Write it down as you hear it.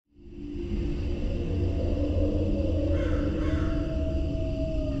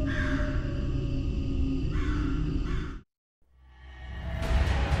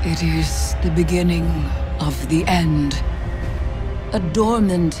It is the beginning of the end. A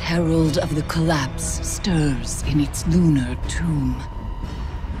dormant herald of the collapse stirs in its lunar tomb.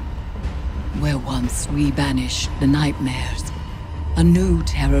 Where once we banished the nightmares, a new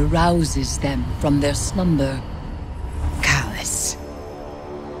terror rouses them from their slumber. Callus,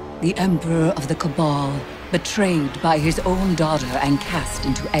 the Emperor of the Cabal, betrayed by his own daughter and cast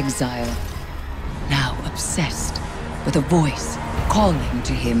into exile. Now obsessed with a voice calling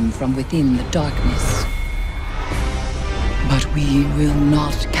to him from within the darkness. But we will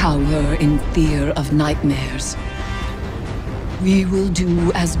not cower in fear of nightmares. We will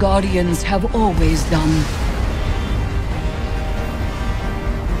do as Guardians have always done.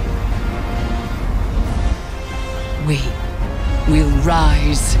 We will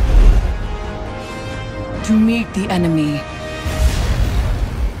rise to meet the enemy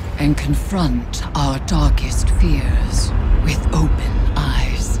and confront our darkest fears with open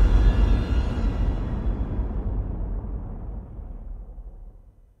eyes.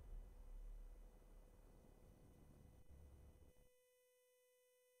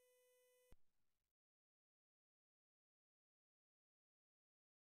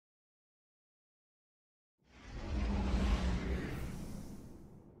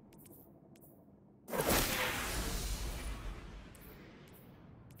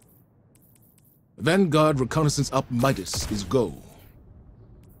 Vanguard reconnaissance up Midas is go.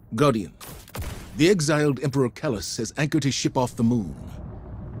 Guardian, the exiled Emperor Callus has anchored his ship off the moon.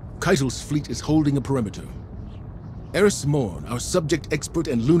 Keitel's fleet is holding a perimeter. Eris Morn, our subject expert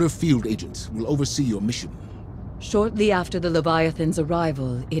and lunar field agent, will oversee your mission. Shortly after the Leviathan's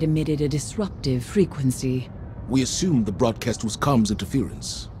arrival, it emitted a disruptive frequency. We assumed the broadcast was comms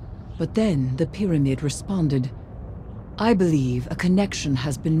interference. But then the Pyramid responded. I believe a connection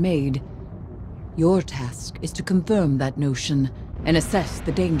has been made. Your task is to confirm that notion and assess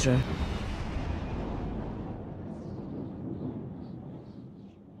the danger.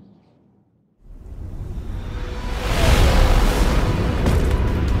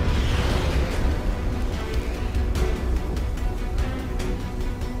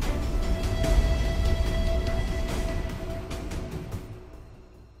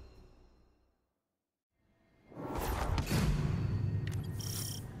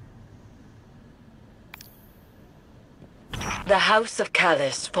 The House of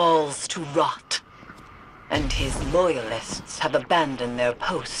Callus falls to rot, and his loyalists have abandoned their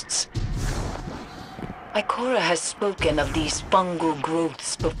posts. Ikora has spoken of these fungal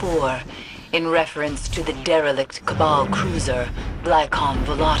growths before, in reference to the derelict Cabal cruiser, Glycon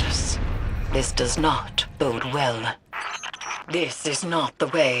Volatus. This does not bode well. This is not the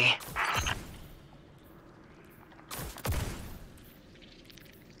way.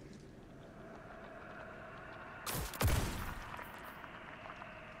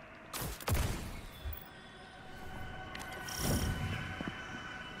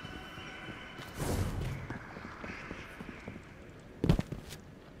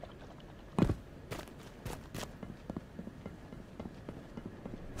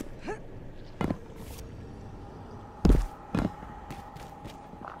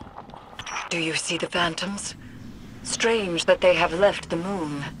 Do you see the phantoms? Strange that they have left the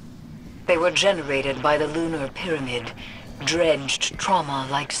moon. They were generated by the lunar pyramid, dredged trauma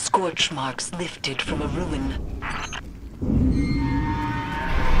like scorch marks lifted from a ruin.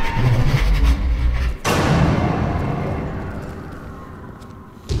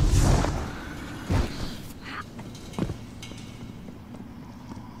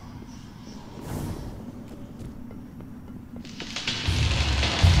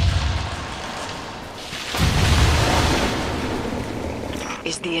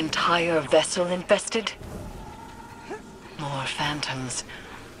 Is the entire vessel infested? More phantoms,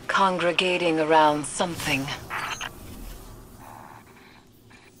 congregating around something.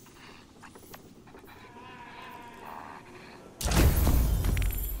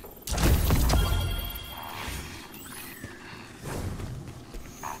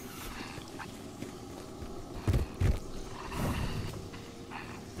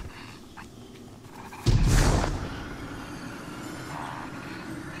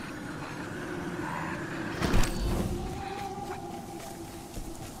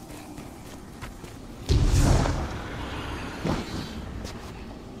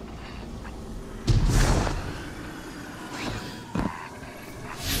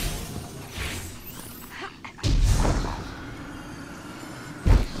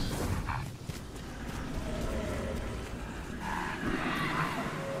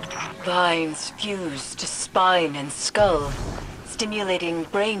 Vines fuse to spine and skull, stimulating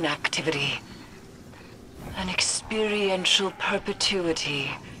brain activity. An experiential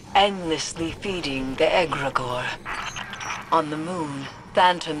perpetuity endlessly feeding the egregore. On the moon,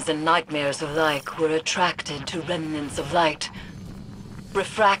 phantoms and nightmares alike were attracted to remnants of light,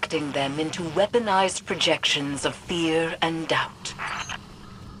 refracting them into weaponized projections of fear and doubt.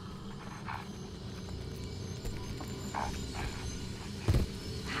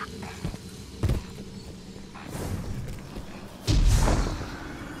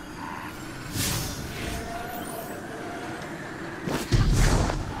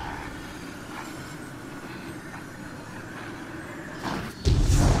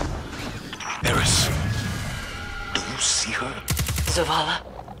 Eris, do you see her? Zavala?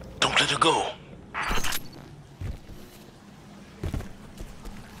 Don't let her go.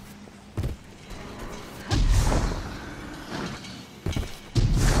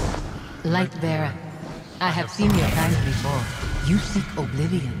 Lightbearer, I have seen your kind before. You seek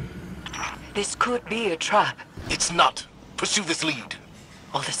oblivion. This could be a trap. It's not. Pursue this lead.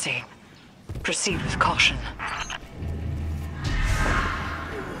 All the same, proceed with caution.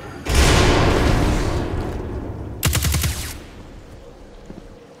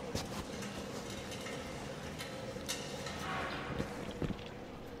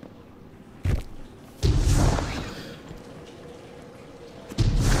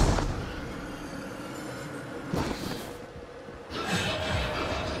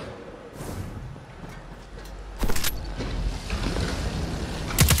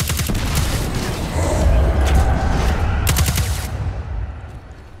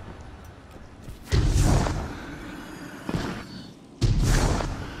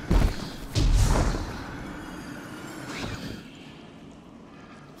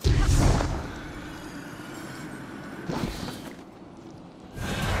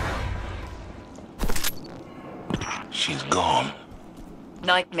 She's gone.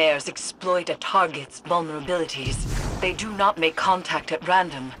 Nightmares exploit a target's vulnerabilities. They do not make contact at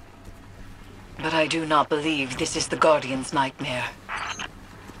random. But I do not believe this is the Guardian's nightmare.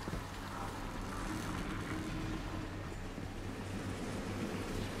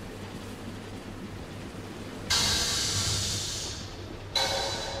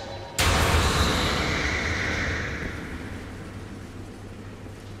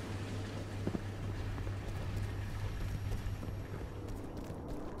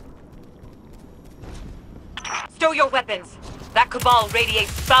 Stow your weapons! That Cabal radiates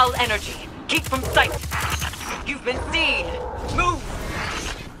foul energy. Keep from sight! You've been seen! Move!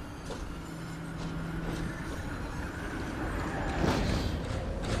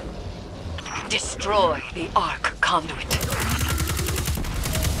 Destroy the Ark conduit.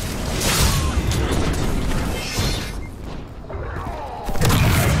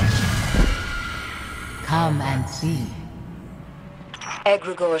 Come and see.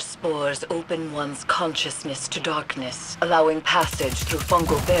 Egregore spores open one's consciousness to darkness, allowing passage through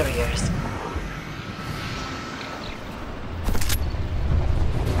fungal barriers.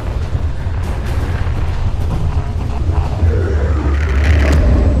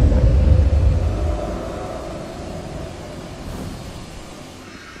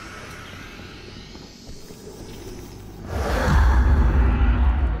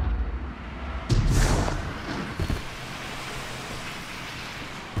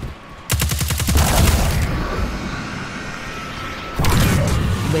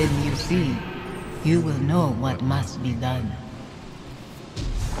 When you see, you will know what must be done.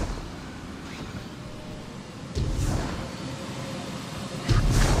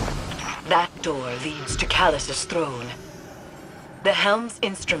 That door leads to Callus's throne. The Helm's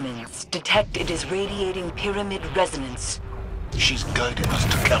instruments detect it is radiating pyramid resonance. She's guiding us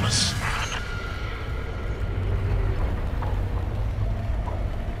to Callus.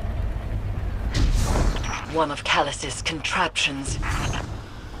 One of Callus's contraptions.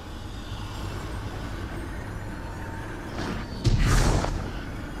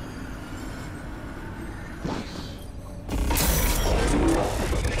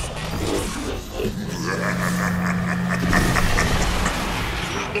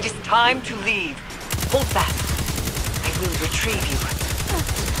 It is time to leave. Hold fast. I will retrieve you.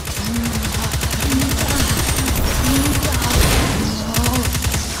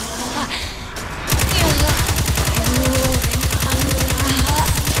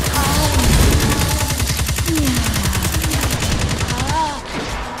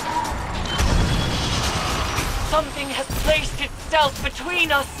 Something has placed itself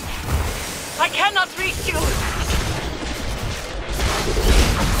between us. I cannot reach you.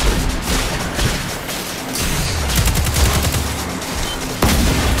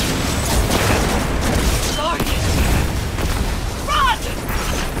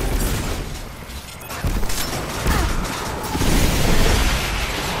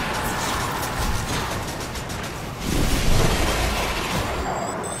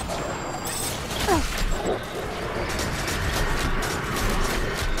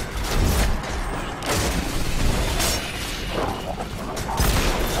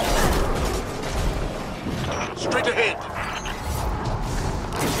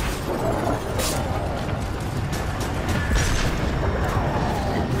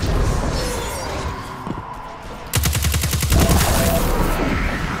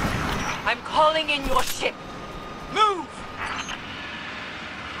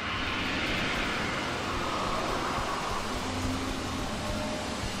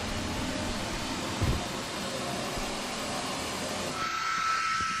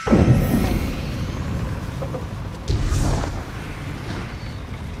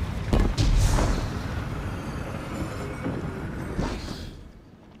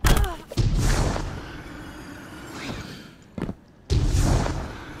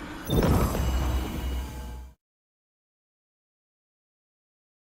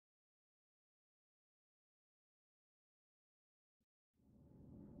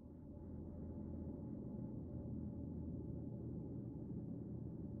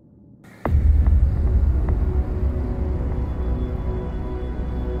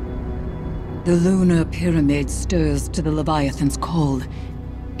 The lunar pyramid stirs to the Leviathan's call.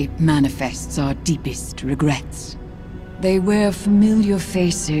 It manifests our deepest regrets. They wear familiar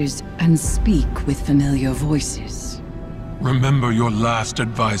faces and speak with familiar voices. Remember your last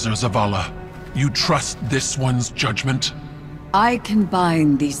advisor, Zavala. You trust this one's judgment? I can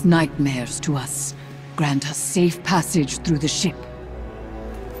bind these nightmares to us. Grant us safe passage through the ship.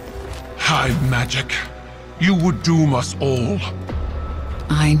 Hive magic. You would doom us all.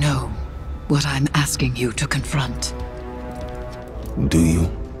 I know what I'm asking you to confront. Do you?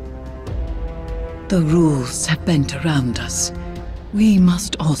 The rules have bent around us. We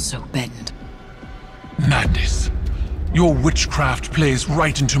must also bend. Madness. Your witchcraft plays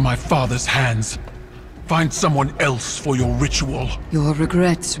right into my father's hands. Find someone else for your ritual. Your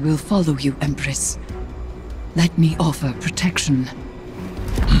regrets will follow you, Empress. Let me offer protection.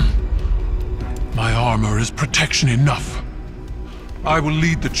 My armor is protection enough. I will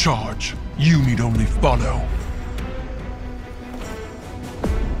lead the charge. You need only follow.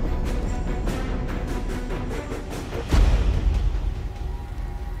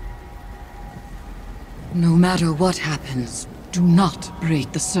 No matter what happens, do not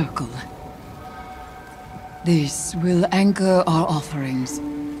break the circle. This will anchor our offerings.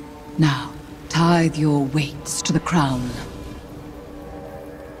 Now, tithe your weights to the crown.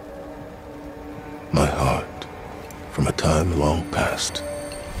 My heart, from a time long past.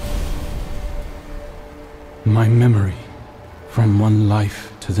 My memory, from one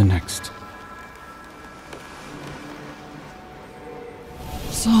life to the next.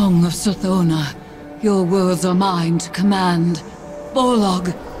 Song of Sothona, your words are mine to command.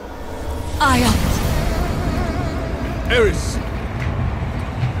 Bolog, Ayat. Eris!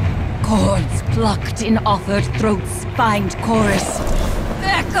 Chords plucked in offered throats find chorus.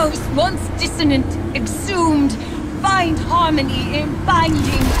 Echoes once dissonant, exhumed, find harmony in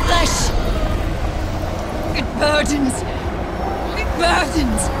binding flesh. It burdens. It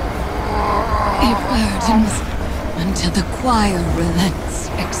burdens. It burdens until the choir relents,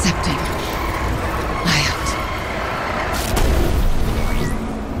 accepting. Ayat.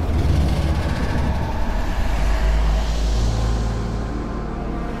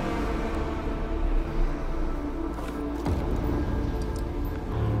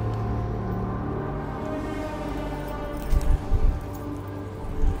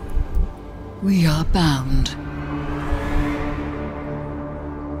 We are bound.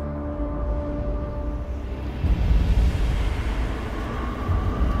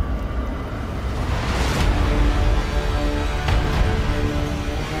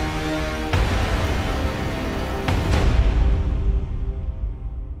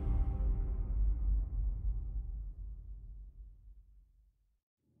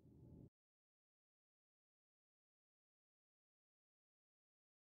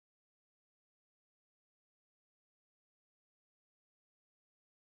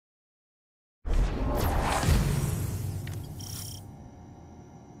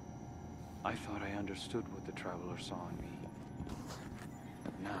 I thought I understood what the Traveler saw in me.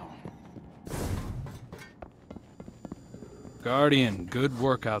 But now... Guardian, good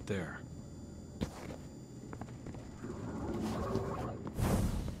work out there.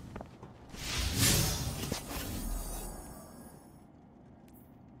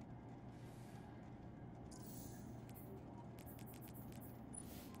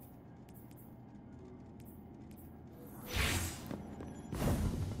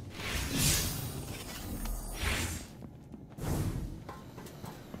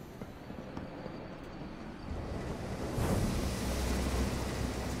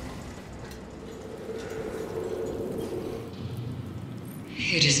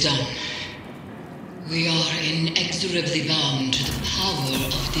 It is done. We are inexorably bound to the power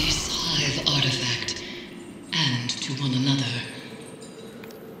of this Hive artifact, and to one another.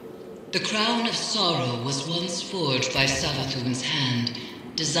 The Crown of Sorrow was once forged by Savathun's hand,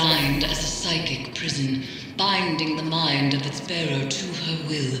 designed as a psychic prison, binding the mind of its bearer to her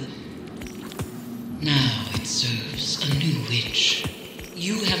will. Now it serves a new witch.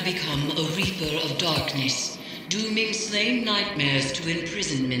 You have become a Reaper of Darkness, dooming slain nightmares to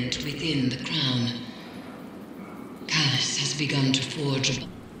imprisonment within the crown. Callus has begun to forge a...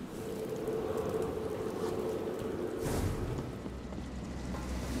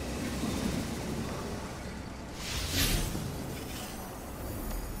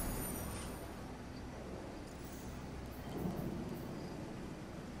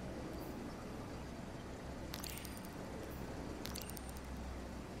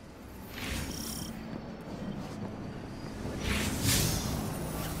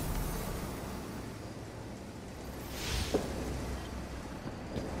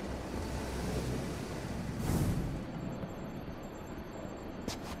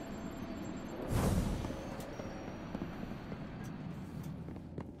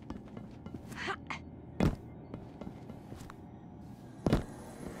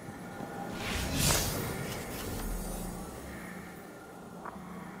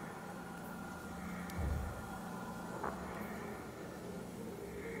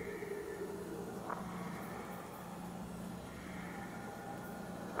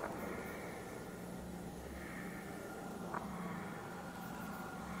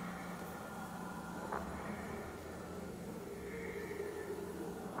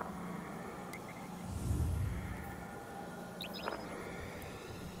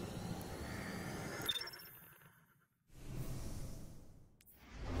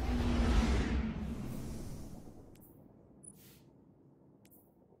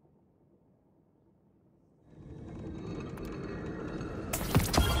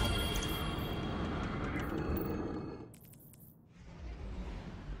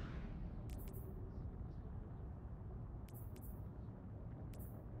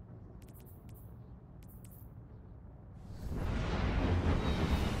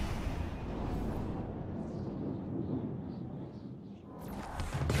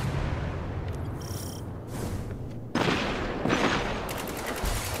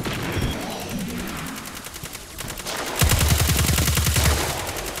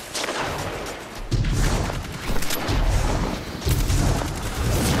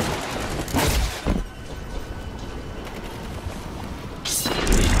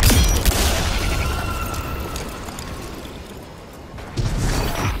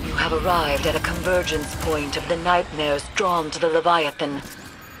 have arrived at a convergence point of the nightmares drawn to the Leviathan.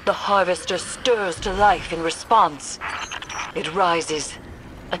 The Harvester stirs to life in response. It rises,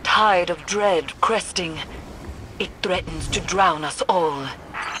 a tide of dread cresting. It threatens to drown us all.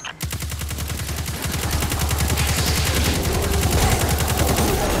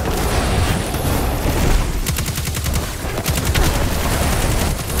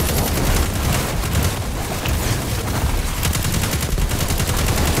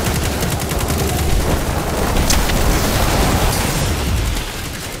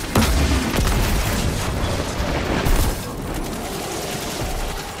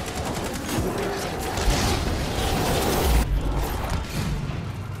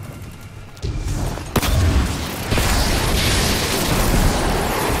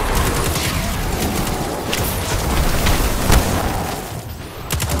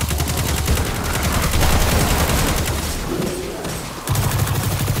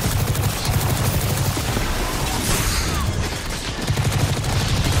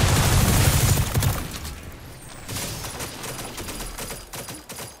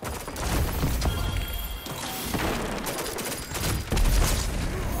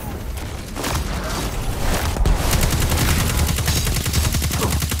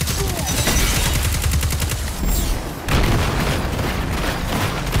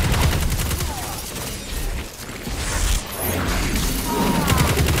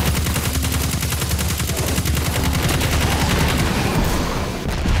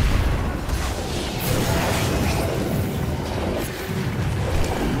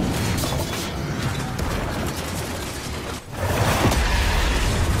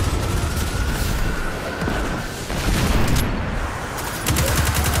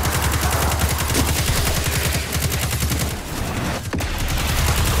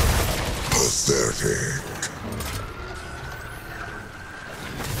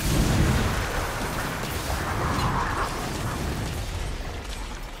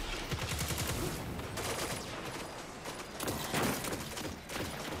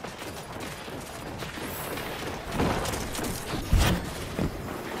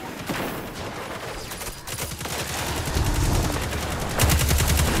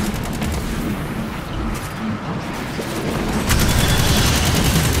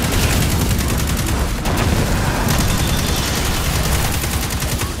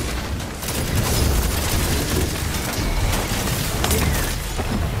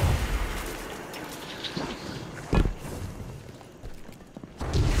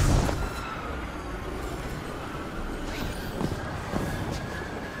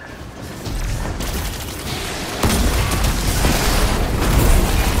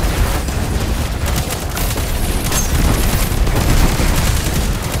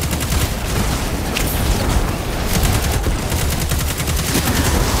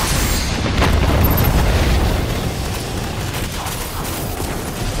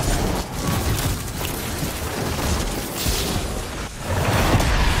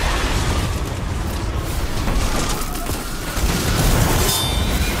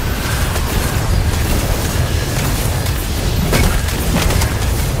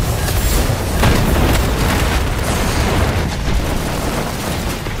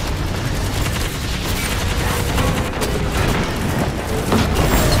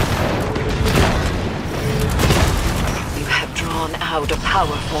 Out a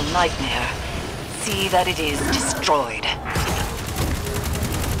powerful nightmare. See that it is destroyed.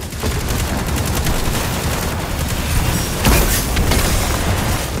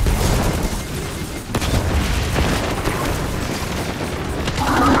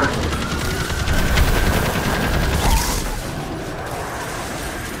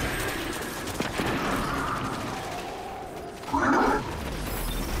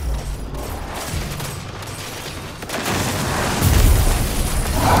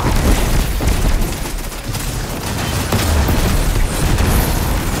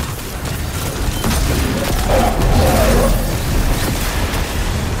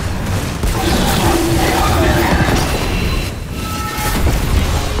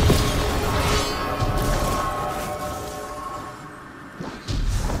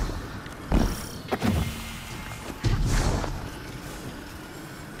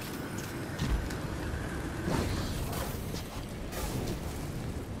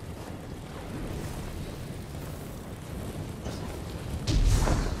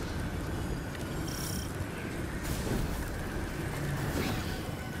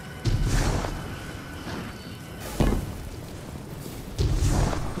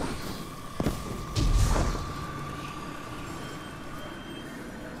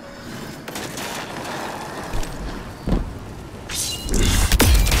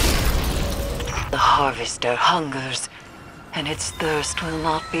 harvester hungers, and its thirst will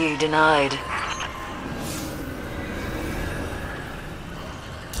not be denied.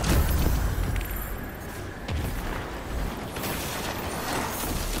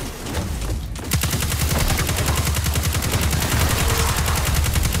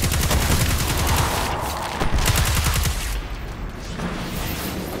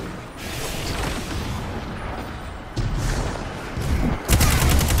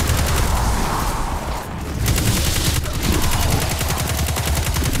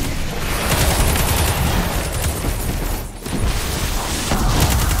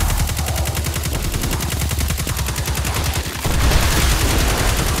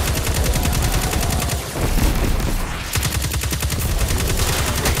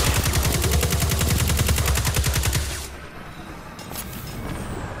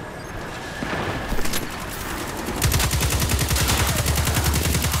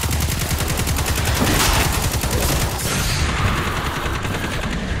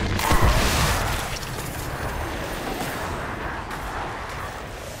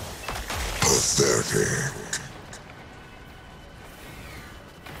 Pathetic.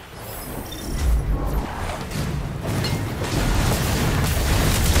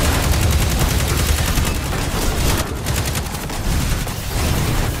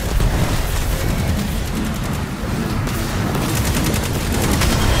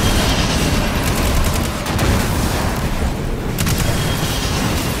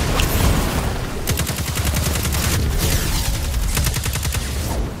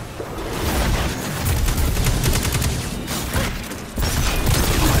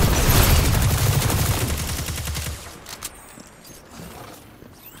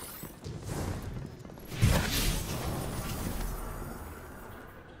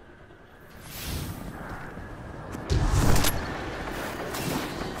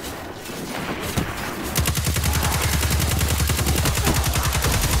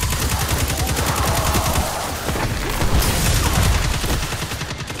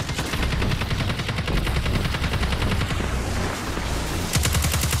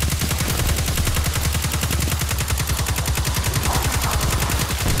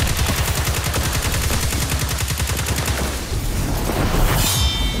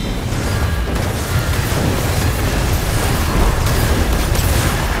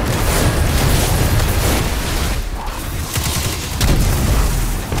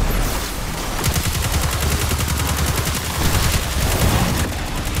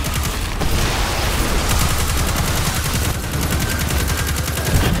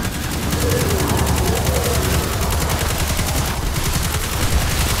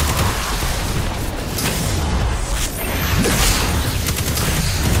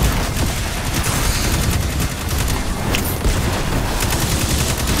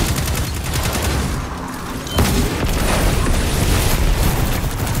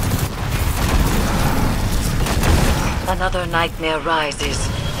 Another nightmare rises,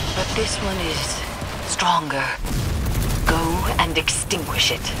 but this one is stronger. Go and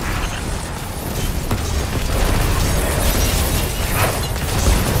extinguish it.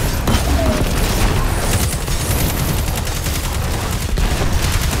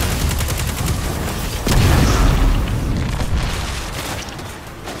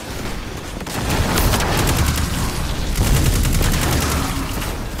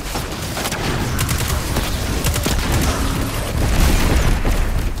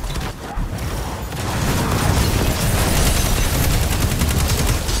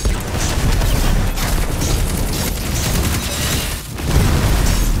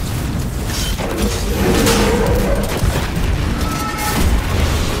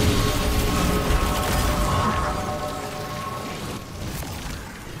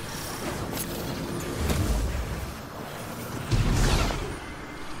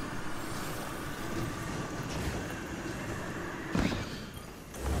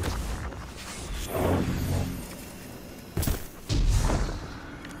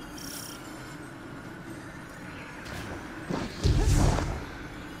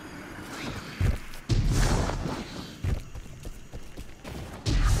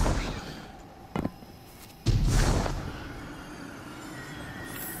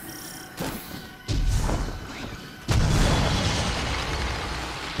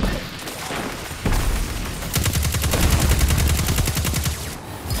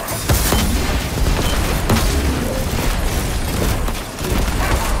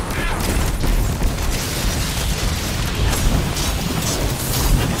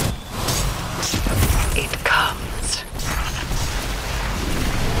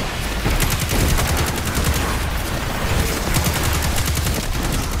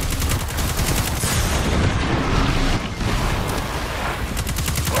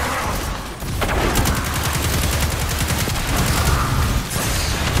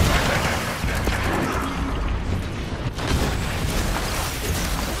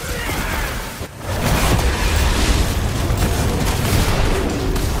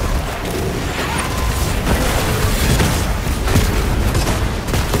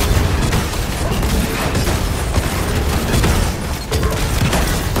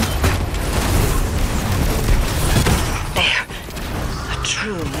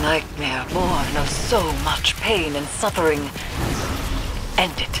 nightmare born of so much pain and suffering.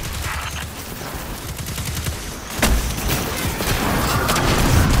 End it.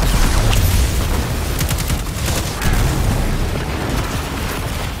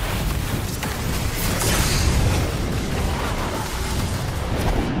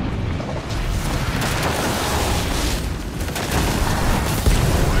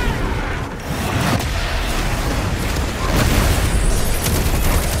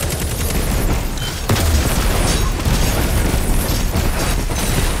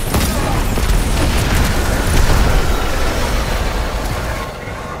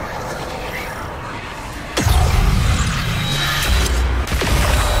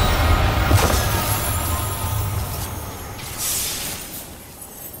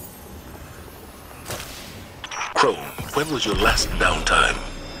 Crow, when was your last downtime?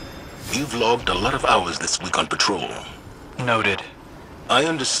 You've logged a lot of hours this week on patrol. Noted. I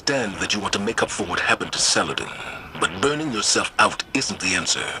understand that you want to make up for what happened to Saladin, but burning yourself out isn't the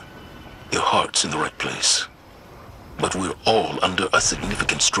answer. Your heart's in the right place. But we're all under a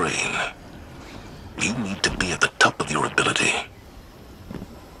significant strain. You need to be at the top of your ability.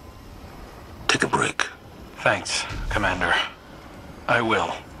 Take a break. Thanks, Commander. I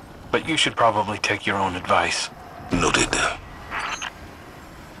will. But you should probably take your own advice. Noted.